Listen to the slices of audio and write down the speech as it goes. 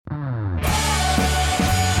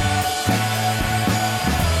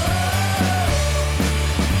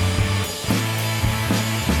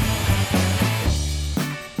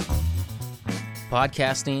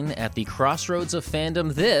Podcasting at the crossroads of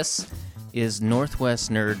fandom, this is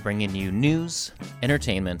Northwest Nerd bringing you news,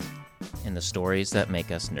 entertainment, and the stories that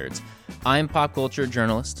make us nerds. I'm pop culture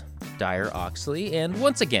journalist Dyer Oxley, and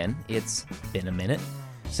once again, it's been a minute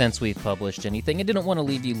since we've published anything. I didn't want to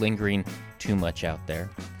leave you lingering too much out there.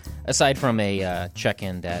 Aside from a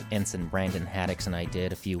check-in that Ensign Brandon Haddix and I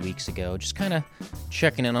did a few weeks ago, just kind of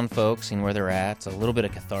checking in on folks, seeing where they're at, a little bit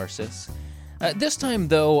of catharsis. This time,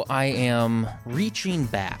 though, I am reaching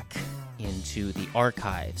back into the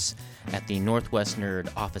archives at the Northwest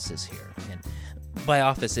Nerd offices here. And by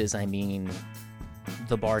offices, I mean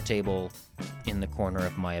the bar table in the corner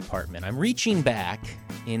of my apartment. I'm reaching back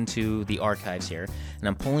into the archives here, and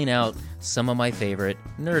I'm pulling out some of my favorite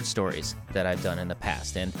nerd stories that I've done in the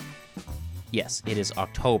past. And yes, it is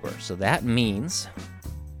October, so that means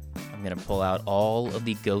I'm going to pull out all of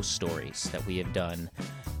the ghost stories that we have done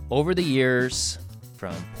over the years,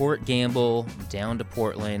 from Port Gamble down to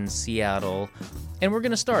Portland, Seattle, and we're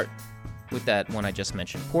going to start with that one I just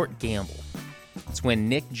mentioned, Port Gamble. It's when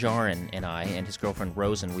Nick Jarin and I and his girlfriend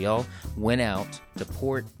Rosen, we all went out to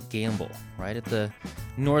Port Gamble, right at the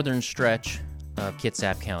northern stretch of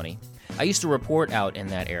Kitsap County. I used to report out in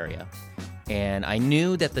that area, and I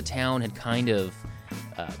knew that the town had kind of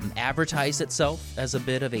advertised itself as a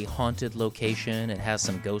bit of a haunted location. It has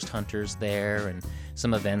some ghost hunters there and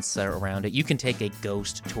some events that are around it. You can take a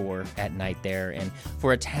ghost tour at night there, and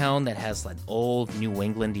for a town that has an old New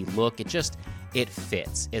Englandy look, it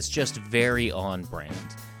fits. It's just very on brand.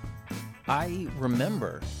 I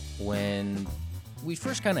remember when we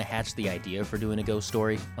first kind of hatched the idea for doing a ghost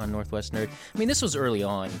story on Northwest Nerd. I mean, this was early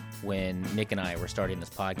on when Nick and I were starting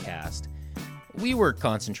this podcast. We were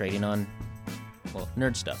concentrating on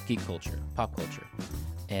nerd stuff, geek culture, pop culture.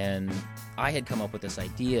 And I had come up with this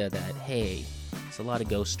idea that, hey, it's a lot of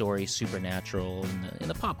ghost stories, supernatural, in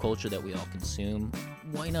the pop culture that we all consume.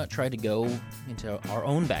 Why not try to go into our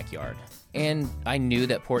own backyard? And I knew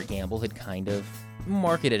that Port Gamble had kind of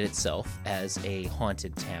marketed itself as a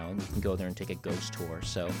haunted town. You can go there and take a ghost tour.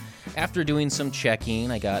 So after doing some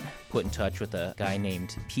checking, I got put in touch with a guy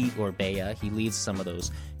named Pete Orbea. He leads some of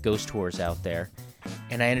those ghost tours out there.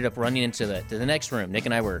 And I ended up running into the next room. Nick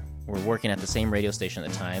and I were working at the same radio station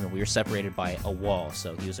at the time, and we were separated by a wall.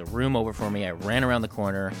 So he was a room over for me. I ran around the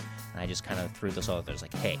corner, and I just kind of threw this all out there. I was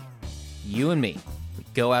like, hey, you and me, we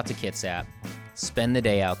go out to Kitsap, spend the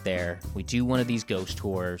day out there. We do one of these ghost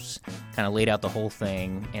tours, kind of laid out the whole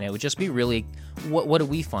thing, and it would just be really, what do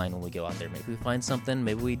we find when we go out there? Maybe we find something,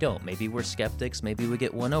 maybe we don't. Maybe we're skeptics, maybe we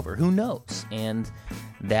get won over. Who knows? And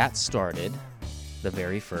that started the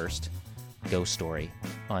very first ghost story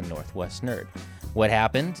on Northwest Nerd. What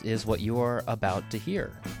happened is what you are about to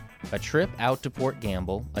hear. A trip out to Port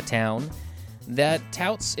Gamble, a town that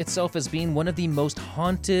touts itself as being one of the most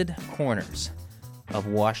haunted corners of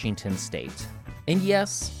Washington State. And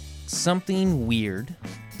yes, something weird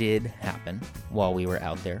did happen while we were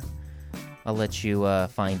out there. I'll let you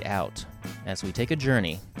find out as we take a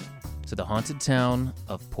journey to the haunted town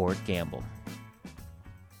of Port Gamble.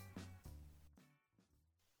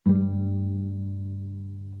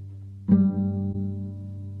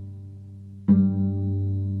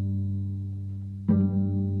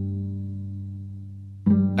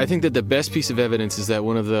 I think that the best piece of evidence is that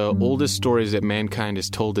one of the oldest stories that mankind has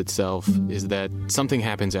told itself is that something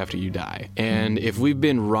happens after you die. And if we've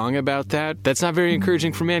been wrong about that, that's not very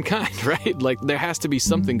encouraging for mankind, right? Like, there has to be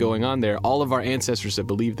something going on there. All of our ancestors have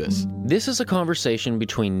believed this. This is a conversation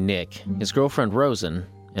between Nick, his girlfriend Rosen,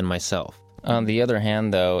 and myself. On the other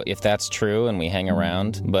hand, though, if that's true and we hang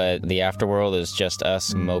around, but the afterworld is just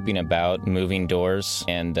us moping about, moving doors,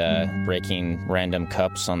 and breaking random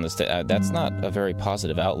cups on the that's not a very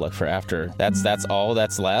positive outlook for after. That's all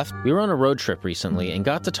that's left. We were on a road trip recently and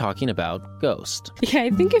got to talking about ghosts. Yeah, I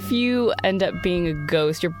think if you end up being a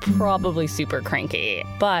ghost, you're probably super cranky.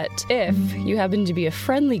 But if you happen to be a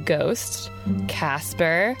friendly ghost,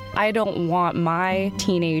 Casper, I don't want my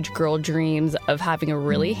teenage girl dreams of having a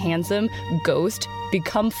really handsome ghost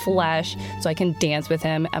become flesh so I can dance with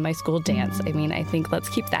him at my school dance. I mean, I think let's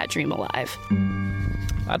keep that dream alive.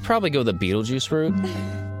 I'd probably go the Beetlejuice route.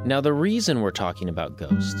 Now, the reason we're talking about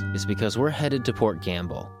ghosts is because we're headed to Port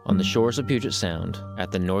Gamble on the shores of Puget Sound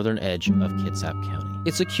at the northern edge of Kitsap County.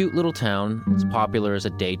 It's a cute little town. It's popular as a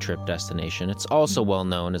day trip destination. It's also well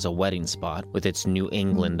known as a wedding spot with its New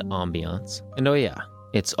England ambiance. And oh yeah,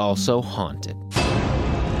 it's also haunted.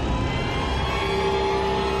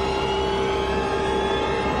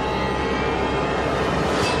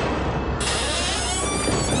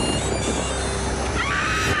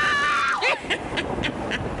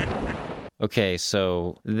 Okay,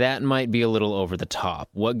 so that might be a little over the top.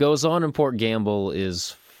 What goes on in Port Gamble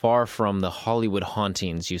is far from the Hollywood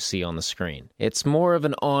hauntings you see on the screen. It's more of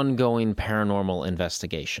an ongoing paranormal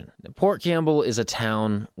investigation. Port Gamble is a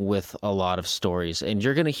town with a lot of stories, and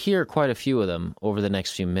you're going to hear quite a few of them over the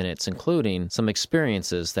next few minutes, including some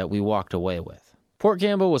experiences that we walked away with. Port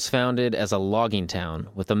Gamble was founded as a logging town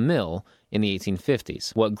with a mill in the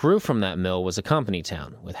 1850s. What grew from that mill was a company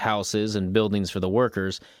town with houses and buildings for the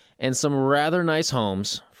workers and some rather nice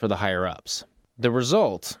homes for the higher-ups. The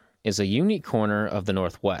result is a unique corner of the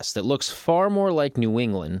Northwest that looks far more like New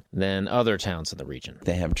England than other towns in the region.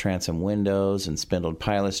 They have transom windows and spindled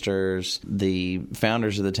pilasters. The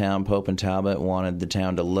founders of the town, Pope and Talbot, wanted the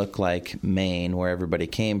town to look like Maine, where everybody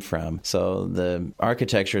came from. So the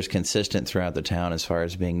architecture is consistent throughout the town as far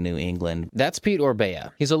as being New England. That's Pete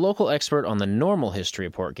Orbea. He's a local expert on the normal history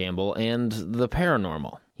of Port Gamble and the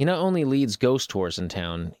paranormal. He not only leads ghost tours in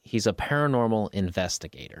town, he's a paranormal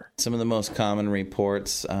investigator. Some of the most common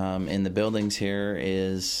reports in the buildings here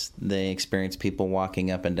is they experience people walking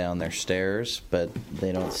up and down their stairs, but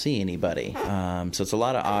they don't see anybody. So it's a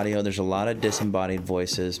lot of audio. There's a lot of disembodied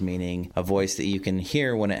voices, meaning a voice that you can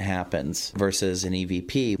hear when it happens, versus an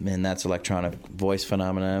EVP, and that's electronic voice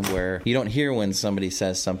phenomena, where you don't hear when somebody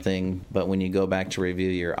says something, but when you go back to review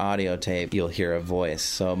your audio tape, you'll hear a voice.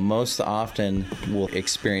 So most often we'll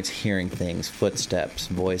experience hearing things, footsteps,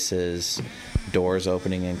 voices, doors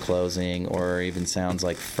opening and closing, or even sounds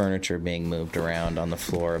like furniture being moved around on the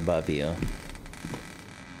floor above you.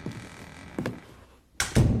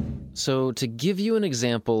 So to give you an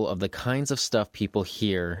example of the kinds of stuff people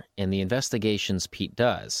hear and the investigations Pete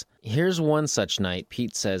does, here's one such night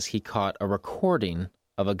Pete says he caught a recording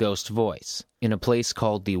of a ghost voice in a place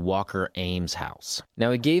called the Walker Ames house. Now,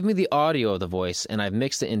 he gave me the audio of the voice, and I've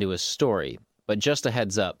mixed it into his story. But just a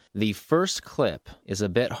heads up, the first clip is a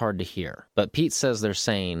bit hard to hear, but Pete says they're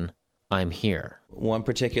saying, "I'm here." One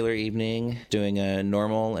particular evening, doing a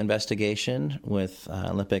normal investigation with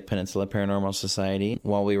Olympic Peninsula Paranormal Society,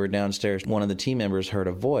 while we were downstairs, one of the team members heard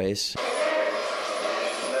a voice.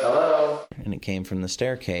 Hello? And it came from the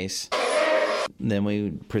staircase. Then we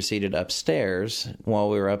proceeded upstairs. While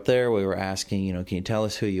we were up there, we were asking, can you tell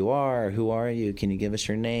us who you are? Who are you? Can you give us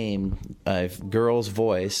your name? A girl's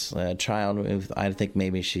voice, a child, I think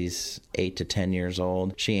maybe she's 8 to 10 years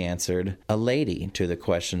old. She answered, a lady, to the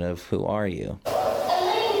question of, who are you?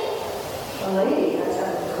 A lady.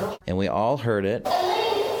 And we all heard it.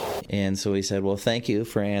 And so we said, well, thank you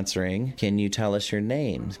for answering. Can you tell us your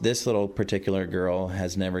name? This little particular girl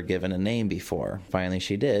has never given a name before. Finally,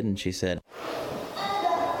 she did, and she said,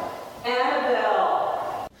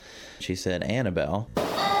 Annabelle. She said, Annabelle.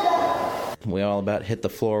 We all about hit the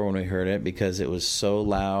floor when we heard it because it was so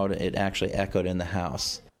loud, it actually echoed in the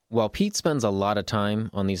house. While Pete spends a lot of time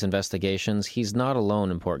on these investigations, he's not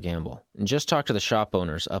alone in Port Gamble. Just talk to the shop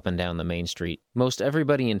owners up and down the main street. Most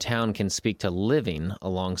everybody in town can speak to living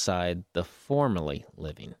alongside the formerly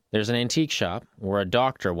living. There's an antique shop where a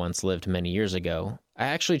doctor once lived many years ago. I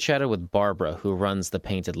actually chatted with Barbara, who runs the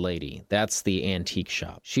Painted Lady. That's the antique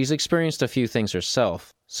shop. She's experienced a few things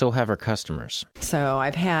herself. So have her customers. So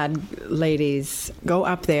I've had ladies go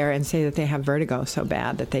up there and say that they have vertigo so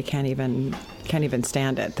bad that they can't even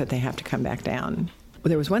stand it, that they have to come back down.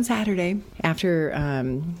 There was one Saturday after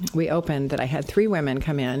we opened that I had 3 women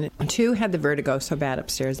come in. 2 had the vertigo so bad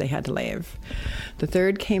upstairs they had to leave. The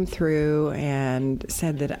third came through and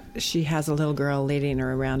said that she has a little girl leading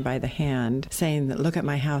her around by the hand, saying that, look at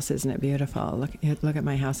my house, isn't it beautiful? Look at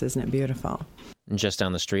my house, isn't it beautiful? Just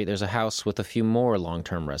down the street, there's a house with a few more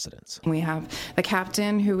long-term residents. We have the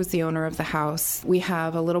captain, who was the owner of the house. We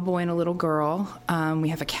have a little boy and a little girl. We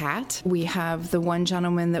have a cat. We have the one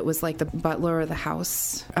gentleman that was like the butler of the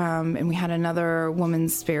house. And we had another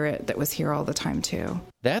woman's spirit that was here all the time, too.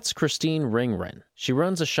 That's Christine Ringren. She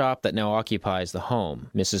runs a shop that now occupies the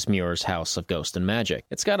home, Mrs. Muir's House of Ghost and Magic.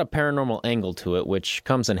 It's got a paranormal angle to it, which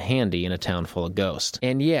comes in handy in a town full of ghosts.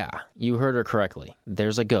 And yeah, you heard her correctly.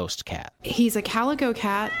 There's a ghost cat. He's a calico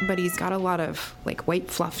cat, but he's got a lot of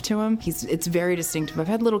white fluff to him. It's very distinctive. I've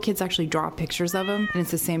had little kids actually draw pictures of him, and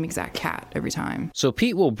it's the same exact cat every time. So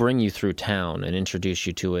Pete will bring you through town and introduce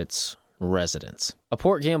you to its residents. A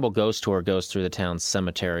Port Gamble ghost tour goes through the town's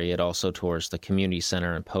cemetery. It also tours the community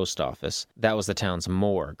center and post office. That was the town's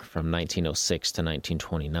morgue from 1906 to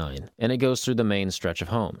 1929. And it goes through the main stretch of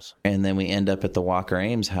homes. And then we end up at the Walker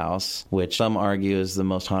Ames house, which some argue is the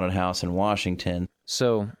most haunted house in Washington.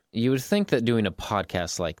 So you would think that doing a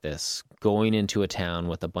podcast like this, going into a town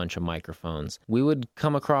with a bunch of microphones, we would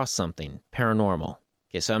come across something paranormal.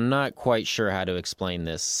 Okay, so I'm not quite sure how to explain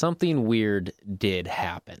this. Something weird did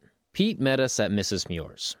happen. Pete met us at Mrs.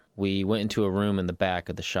 Muir's. we went into a room in the back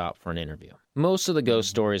of the shop for an interview. Most of the ghost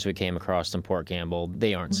stories we came across in Port Gamble,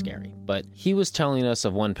 they aren't scary, but he was telling us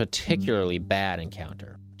of one particularly bad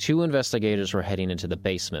encounter. 2 investigators were heading into the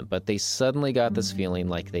basement, but they suddenly got this feeling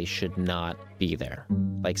like they should not be there,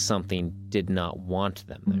 like something did not want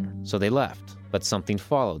them there. So they left, but something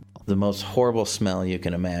followed. The most horrible smell you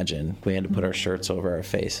can imagine. We had to put our shirts over our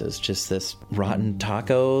faces. Just this rotten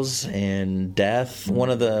tacos and death.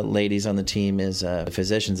 One of the ladies on the team is a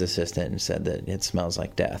physician's assistant and said that it smells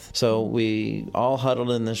like death. So we all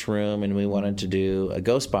huddled in this room and we wanted to do a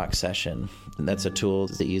ghost box session. And that's a tool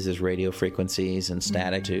that uses radio frequencies and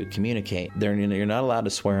static to communicate. You're not allowed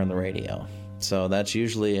to swear on the radio. So that's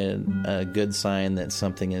usually a good sign that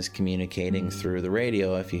something is communicating through the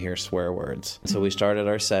radio if you hear swear words. So we started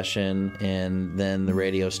our session, and then the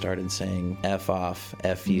radio started saying, F off,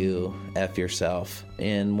 F you, F yourself.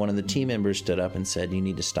 And one of the team members stood up and said, you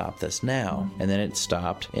need to stop this now. And then it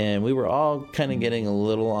stopped. And we were all kind of getting a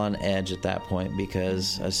little on edge at that point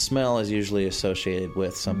because a smell is usually associated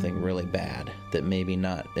with something really bad that maybe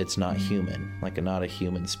it's not human, like not a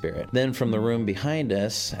human spirit. Then from the room behind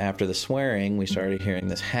us, after the swearing, we started hearing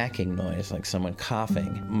this hacking noise, like someone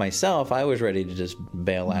coughing. Myself, I was ready to just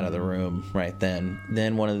bail out of the room right then.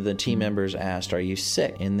 Then one of the team members asked, are you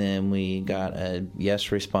sick? And then we got a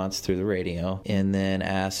yes response through the radio, and then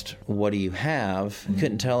asked, what do you have?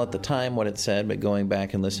 Couldn't tell at the time what it said, but going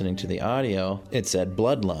back and listening to the audio, it said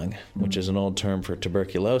blood lung, which is an old term for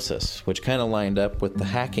tuberculosis, which kind of lined up with the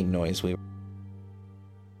hacking noise we.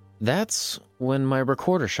 That's when my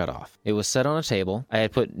recorder shut off. It was set on a table. I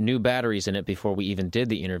had put new batteries in it before we even did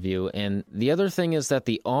the interview. And the other thing is that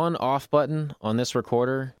the on-off button on this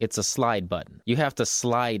recorder, it's a slide button. You have to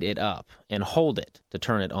slide it up and hold it to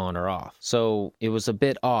turn it on or off. So it was a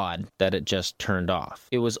bit odd that it just turned off.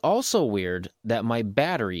 It was also weird that my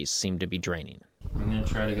batteries seemed to be draining. I'm going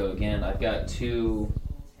to try to go again. I've got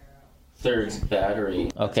 2/3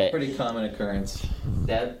 battery. Okay. Pretty common occurrence.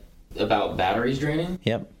 That about batteries draining?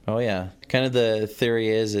 Yep. Oh, yeah. Kind of the theory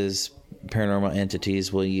is paranormal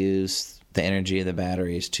entities will use the energy of the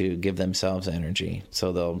batteries to give themselves energy,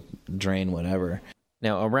 so they'll drain whatever.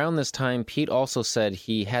 Now, around this time, Pete also said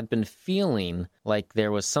he had been feeling like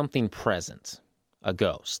there was something present, a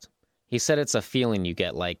ghost. He said it's a feeling you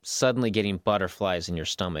get, like suddenly getting butterflies in your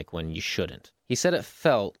stomach when you shouldn't. He said it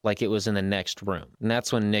felt like it was in the next room, and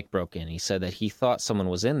that's when Nick broke in. He said that he thought someone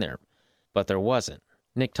was in there, but there wasn't.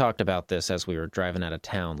 Nick talked about this as we were driving out of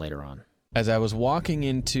town later on. As I was walking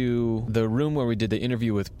into the room where we did the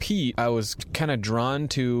interview with Pete, I was kind of drawn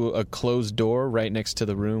to a closed door right next to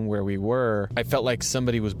the room where we were. I felt like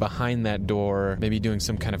somebody was behind that door, maybe doing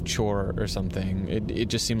some kind of chore or something. It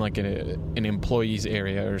just seemed like an employee's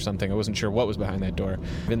area or something. I wasn't sure what was behind that door.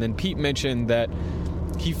 And then Pete mentioned that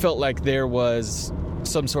he felt like there was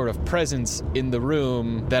some sort of presence in the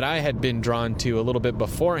room that I had been drawn to a little bit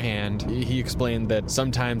beforehand. He explained that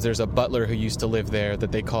sometimes there's a butler who used to live there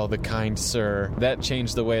that they call the kind sir. That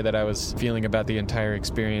changed the way that I was feeling about the entire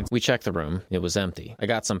experience. We checked the room. It was empty. I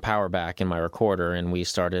got some power back in my recorder, and we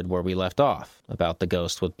started where we left off, about the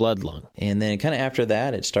ghost with blood lung. And then kind of after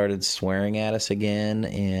that, it started swearing at us again,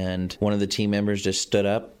 and one of the team members just stood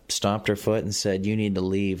up, stomped her foot and said, you need to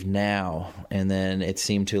leave now. And then it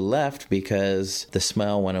seemed to left because the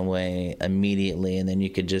smell went away immediately, and then you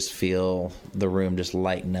could just feel the room just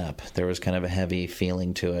lighten up. There was kind of a heavy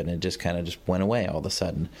feeling to it, and it just kind of just went away all of a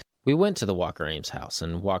sudden. We went to the Walker Ames house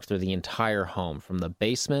and walked through the entire home from the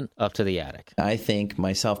basement up to the attic. I think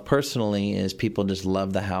myself personally is people just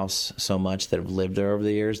love the house so much that have lived there over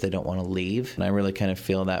the years, they don't want to leave. And I really kind of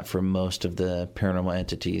feel that for most of the paranormal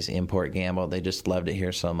entities in Port Gamble. They just loved it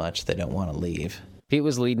here so much they don't want to leave. Pete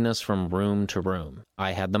was leading us from room to room.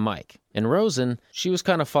 I had the mic. And Rosen, she was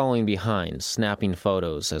kind of following behind, snapping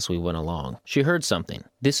photos as we went along. She heard something.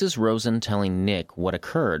 This is Rosen telling Nick what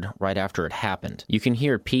occurred right after it happened. You can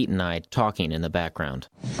hear Pete and I talking in the background.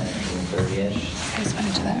 1930-ish. I just went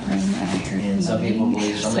into that room and I heard And some people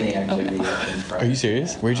believe some of the activity. Are you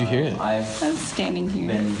serious? Where'd you hear it? I've I was standing here.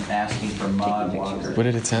 been asking for Maud Walker. What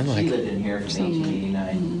did it sound like? She lived in here from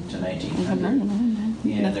 1889 to 1900.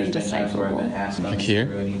 And there's been times where I've been asking Like here?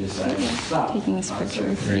 her and he decided to stop. Taking this picture.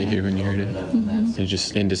 Right here when you heard it? It's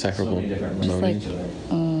just indecipherable moaning.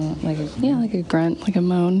 Like a grunt, like a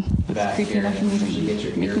moan. Back Creepy here, enough for me to you get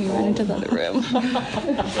your make me run into the other room.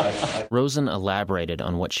 Rosen elaborated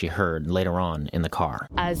on what she heard later on in the car.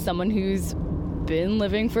 As someone who's been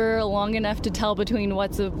living for long enough to tell between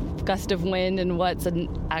what's a gust of wind and what's an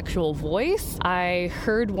actual voice, I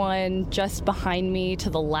heard one just behind me to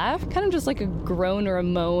the left, kind of just like a groan or a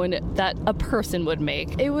moan that a person would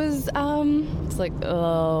make. It was, it's like,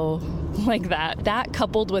 oh, like that. That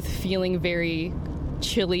coupled with feeling very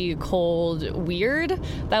chilly, cold, weird,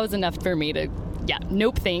 that was enough for me to,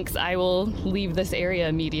 nope, thanks. I will leave this area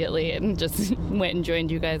immediately, and just went and joined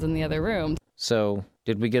you guys in the other room. So,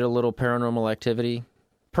 did we get a little paranormal activity?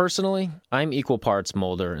 Personally, I'm equal parts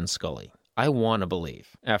Mulder and Scully. I want to believe.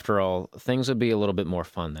 After all, things would be a little bit more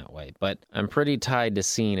fun that way, but I'm pretty tied to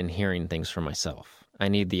seeing and hearing things for myself. I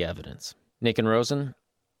need the evidence. Nick and Rosen?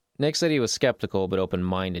 Nick said he was skeptical but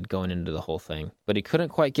open-minded going into the whole thing, but he couldn't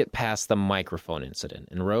quite get past the microphone incident.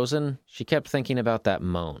 And Rosen, she kept thinking about that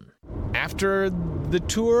moan. After the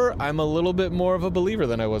tour, I'm a little bit more of a believer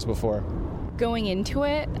than I was before. Going into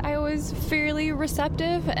it, I was fairly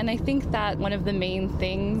receptive, and I think that one of the main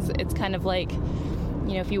things, it's kind of like,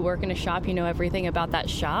 if you work in a shop, you know everything about that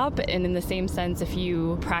shop. And in the same sense, if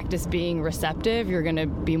you practice being receptive, you're going to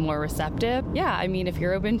be more receptive. Yeah, I mean, if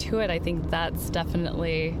you're open to it, I think that's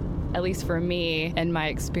definitely, at least for me and my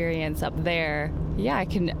experience up there, I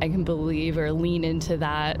can believe or lean into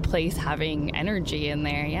that place having energy in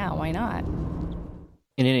there. Yeah, why not?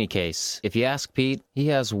 In any case, if you ask Pete, he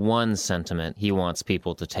has one sentiment he wants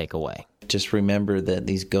people to take away. Just remember that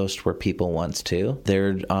these ghosts were people once too.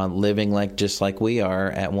 They're living just like we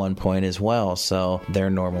are at one point as well, so they're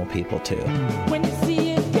normal people too. When you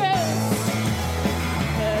see it, girls,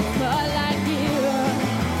 it's more like you.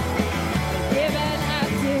 Give it out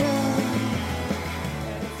to.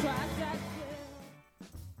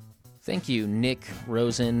 Thank you, Nick,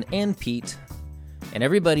 Rosen, and Pete, and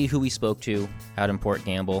everybody who we spoke to out in Port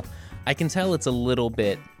Gamble. I can tell it's a little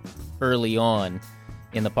bit early on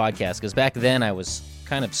in the podcast, because back then I was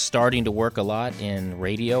kind of starting to work a lot in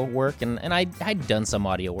radio work, and I'd done some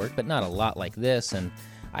audio work, but not a lot like this, and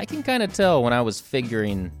I can kind of tell when I was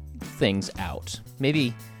figuring things out.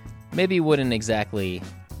 Maybe wouldn't exactly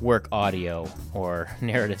work audio or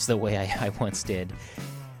narratives the way I once did.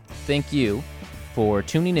 Thank you for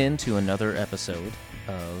tuning in to another episode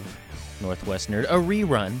of Northwest Nerd, a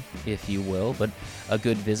rerun, if you will, but a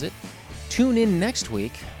good visit. Tune in next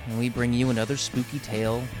week when we bring you another spooky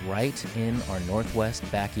tale right in our Northwest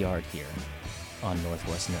backyard here on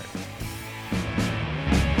Northwest Nerd.